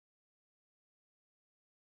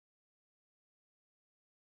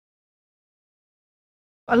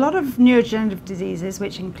A lot of neurodegenerative diseases,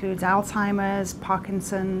 which includes Alzheimer's,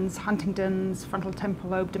 Parkinson's, Huntington's, frontal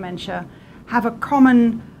temporal lobe dementia, have a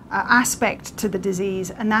common aspect to the disease,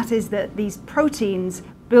 and that is that these proteins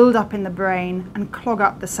build up in the brain and clog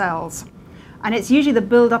up the cells. And it's usually the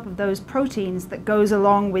build-up of those proteins that goes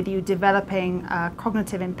along with you developing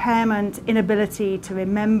cognitive impairment, inability to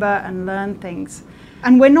remember and learn things.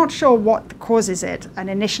 And we're not sure what causes it and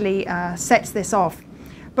initially sets this off.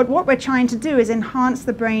 But what we're trying to do is enhance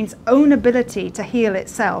the brain's own ability to heal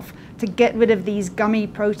itself, to get rid of these gummy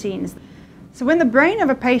proteins. So when the brain of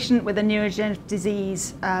a patient with a neurodegenerative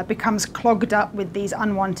disease becomes clogged up with these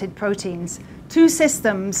unwanted proteins, two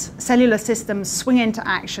systems, cellular systems, swing into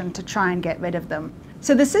action to try and get rid of them.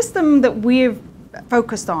 So the system that we've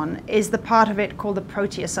focused on is the part of it called the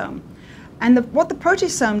proteasome. And what the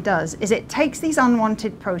proteasome does is it takes these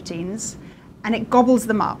unwanted proteins and it gobbles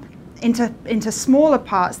them up into smaller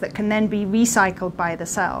parts that can then be recycled by the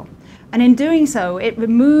cell. And in doing so, it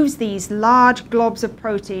removes these large globs of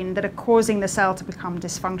protein that are causing the cell to become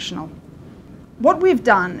dysfunctional. What we've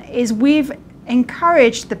done is we've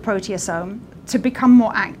encouraged the proteasome to become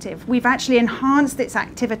more active. We've actually enhanced its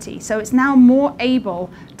activity, so it's now more able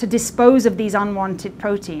to dispose of these unwanted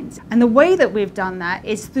proteins. And the way that we've done that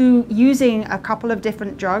is through using a couple of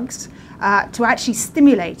different drugs to actually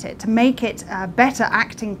stimulate it, to make it a better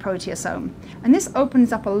acting proteasome. And this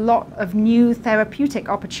opens up a lot of new therapeutic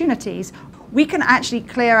opportunities. We can actually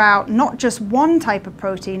clear out not just one type of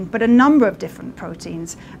protein, but a number of different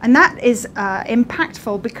proteins. And that is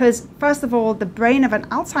impactful because, first of all, the brain of an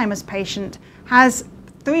Alzheimer's patient has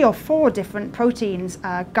 3 or 4 different proteins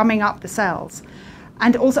gumming up the cells.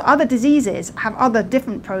 And also other diseases have other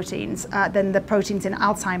different proteins than the proteins in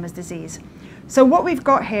Alzheimer's disease. So what we've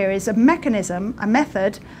got here is a mechanism, a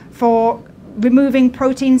method for removing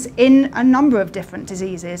proteins in a number of different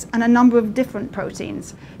diseases and a number of different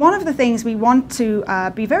proteins. One of the things we want to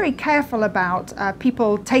be very careful about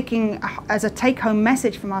people taking as a take-home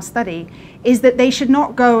message from our study is that they should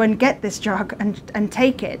not go and get this drug and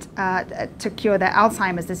take it to cure their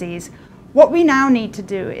Alzheimer's disease. What we now need to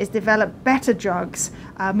do is develop better drugs,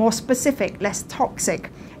 more specific, less toxic,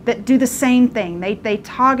 that do the same thing. They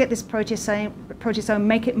target this proteasome,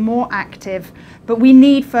 make it more active, but we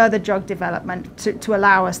need further drug development to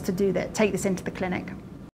allow us to do that, take this into the clinic.